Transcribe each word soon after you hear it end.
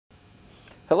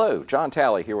Hello, John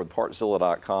Talley here with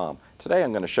Partzilla.com. Today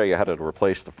I'm going to show you how to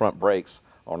replace the front brakes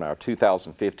on our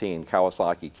 2015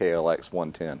 Kawasaki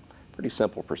KLX110. Pretty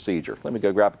simple procedure. Let me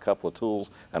go grab a couple of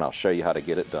tools and I'll show you how to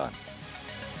get it done.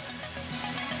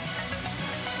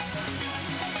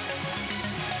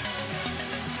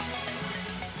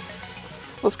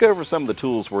 Let's go over some of the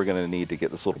tools we're going to need to get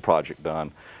this little project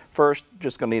done. First,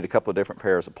 just going to need a couple of different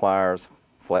pairs of pliers,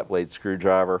 flat blade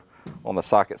screwdriver. On the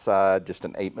socket side, just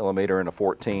an 8mm and a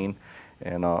 14,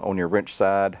 and on your wrench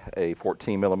side, a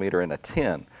 14mm and a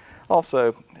 10.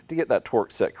 Also, to get that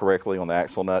torque set correctly on the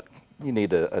axle nut, you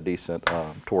need a decent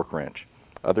torque wrench.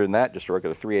 Other than that, just a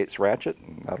regular 3/8 ratchet,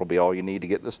 and that'll be all you need to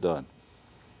get this done.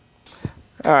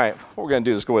 All right, what we're going to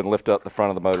do is go ahead and lift up the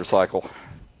front of the motorcycle,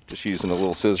 just using a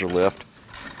little scissor lift.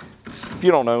 If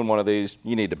you don't own one of these,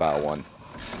 you need to buy one.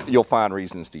 You'll find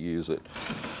reasons to use it.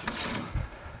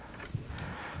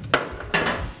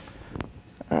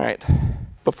 All right,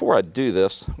 before I do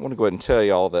this, I want to go ahead and tell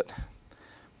y'all that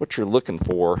what you're looking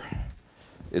for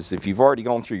is if you've already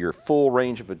gone through your full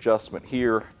range of adjustment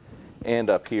here and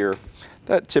up here,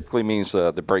 that typically means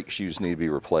the brake shoes need to be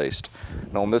replaced.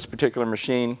 And on this particular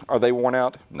machine, are they worn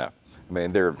out? No. I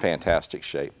mean, they're in fantastic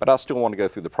shape, but I still want to go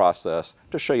through the process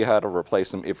to show you how to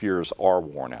replace them if yours are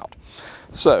worn out.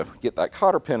 So, get that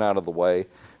cotter pin out of the way,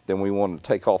 then we want to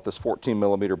take off this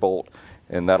 14mm bolt,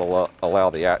 and that'll allow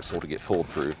the axle to get pulled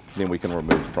through. Then we can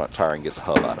remove the front tire and get the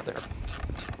hub out of there.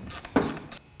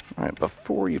 All right,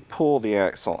 before you pull the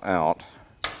axle out,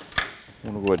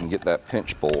 I'm going to go ahead and get that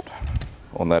pinch bolt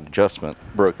on that adjustment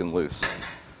broken loose.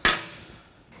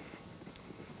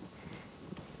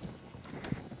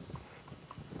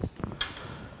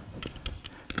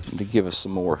 And to give us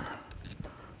some more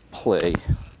play,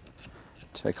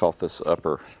 take off this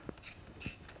upper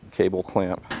cable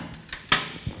clamp.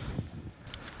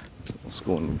 Let's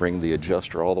go and bring the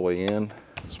adjuster all the way in.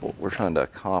 So what we're trying to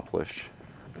accomplish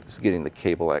is getting the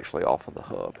cable actually off of the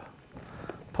hub.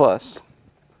 Plus,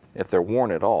 if they're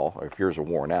worn at all, or if yours are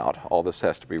worn out, all this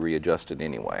has to be readjusted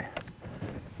anyway.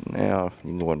 Now,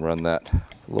 you can go and run that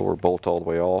lower bolt all the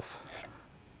way off,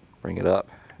 bring it up,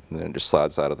 and then it just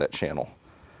slides out of that channel.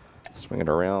 Swing it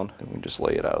around, and we just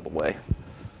lay it out of the way.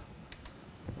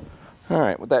 All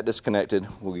right, with that disconnected,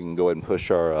 we can go ahead and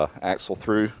push our axle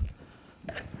through.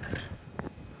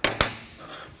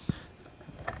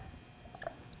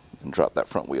 And drop that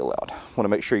front wheel out. Want to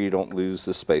make sure you don't lose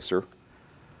the spacer.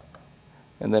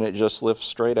 And then it just lifts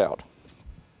straight out.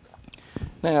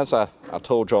 Now, as I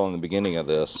told y'all in the beginning of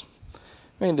this,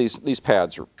 I mean, these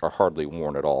pads are hardly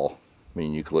worn at all. I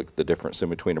mean, you can look at the difference in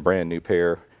between a brand new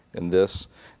pair and this.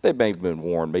 They may have been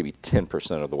worn maybe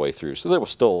 10% of the way through, so there was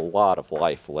still a lot of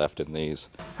life left in these.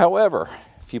 However,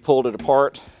 if you pulled it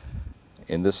apart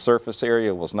and this surface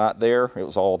area was not there, it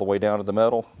was all the way down to the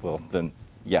metal, well then,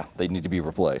 yeah, they need to be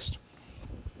replaced.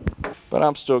 But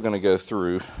I'm still going to go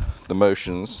through the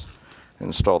motions and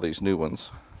install these new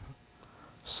ones,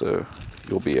 so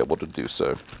you'll be able to do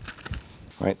so.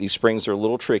 All right, these springs are a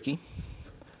little tricky.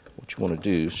 What you want to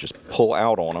do is just pull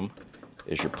out on them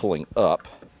as you're pulling up,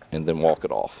 and then walk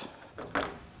it off,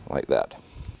 like that.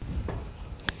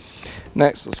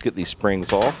 Next, let's get these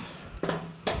springs off.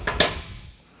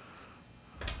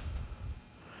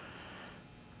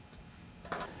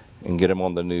 And get them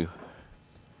on the new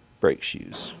brake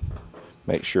shoes.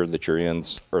 Make sure that your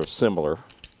ends are similar.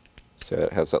 So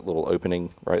it has that little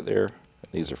opening right there.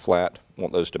 These are flat.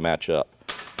 Want those to match up.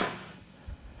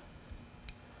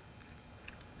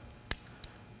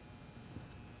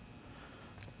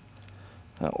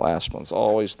 That last one's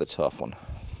always the tough one.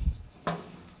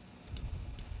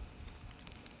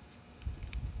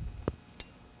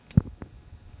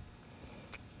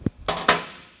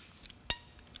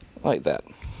 Like that.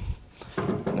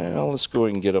 Now let's go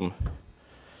ahead and get them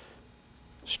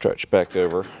stretched back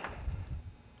over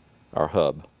our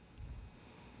hub.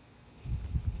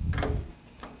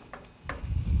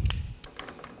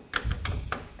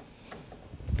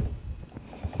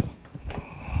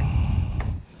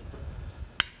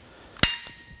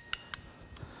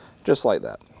 Just like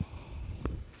that.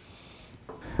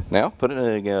 Now,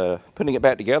 putting it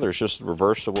back together is just the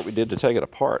reverse of what we did to take it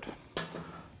apart.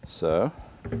 So,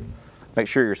 make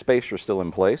sure your spacer is still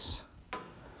in place.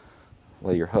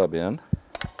 Lay your hub in.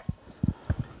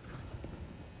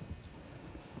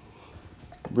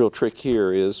 The real trick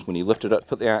here is when you lift it up,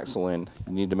 put the axle in,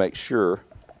 you need to make sure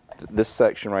that this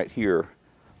section right here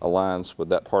aligns with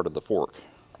that part of the fork.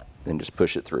 Then just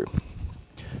push it through.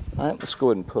 All right, let's go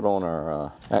ahead and put on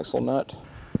our axle nut.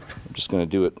 I'm just going to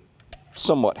do it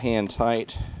somewhat hand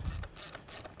tight,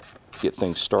 get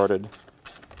things started.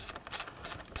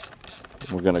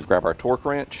 We're going to grab our torque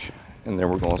wrench and then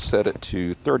we're going to set it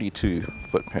to 32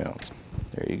 foot-pounds.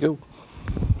 There you go.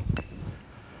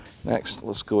 Next,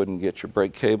 let's go ahead and get your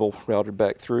brake cable routed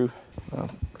back through.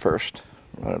 First,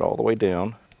 run it all the way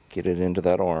down, get it into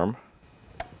that arm,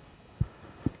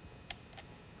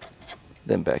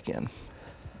 then back in.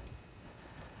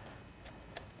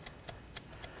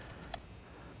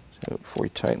 So before you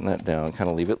tighten that down, kind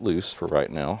of leave it loose for right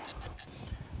now.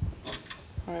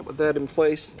 All right, with that in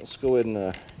place, let's go ahead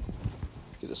and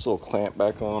get this little clamp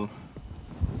back on.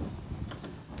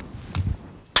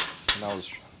 And I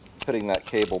was putting that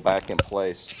cable back in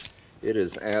place. It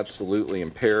is absolutely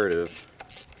imperative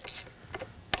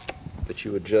that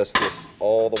you adjust this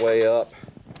all the way up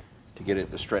to get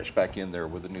it to stretch back in there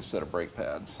with a new set of brake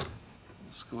pads.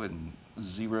 Let's go ahead and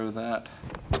zero that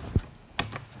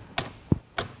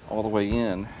all the way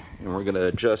in, and we're going to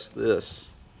adjust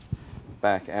this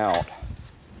back out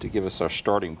to give us our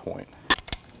starting point.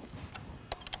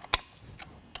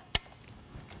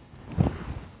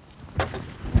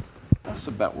 That's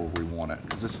about where we want it,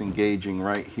 because it's engaging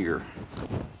right here.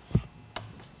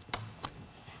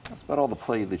 That's about all the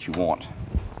play that you want.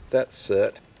 That's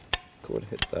set. Go ahead and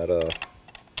hit that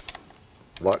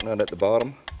lock nut at the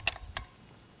bottom.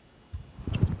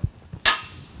 Check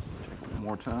it one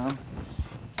more time.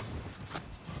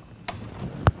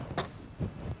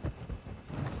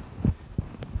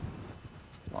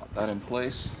 Lock that in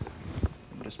place.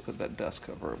 And just put that dust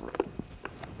cover over it.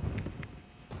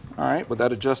 Alright, with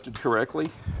that adjusted correctly,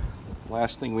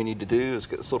 last thing we need to do is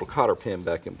get this little cotter pin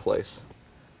back in place.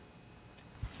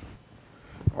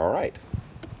 Alright.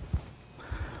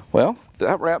 Well,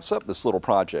 that wraps up this little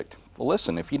project. Well,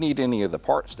 listen, if you need any of the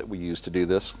parts that we use to do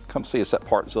this, come see us at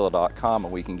Partzilla.com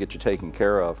and we can get you taken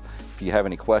care of. If you have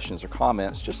any questions or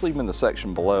comments, just leave them in the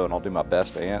section below and I'll do my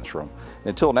best to answer them.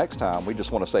 Until next time, we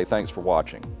just want to say thanks for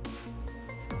watching.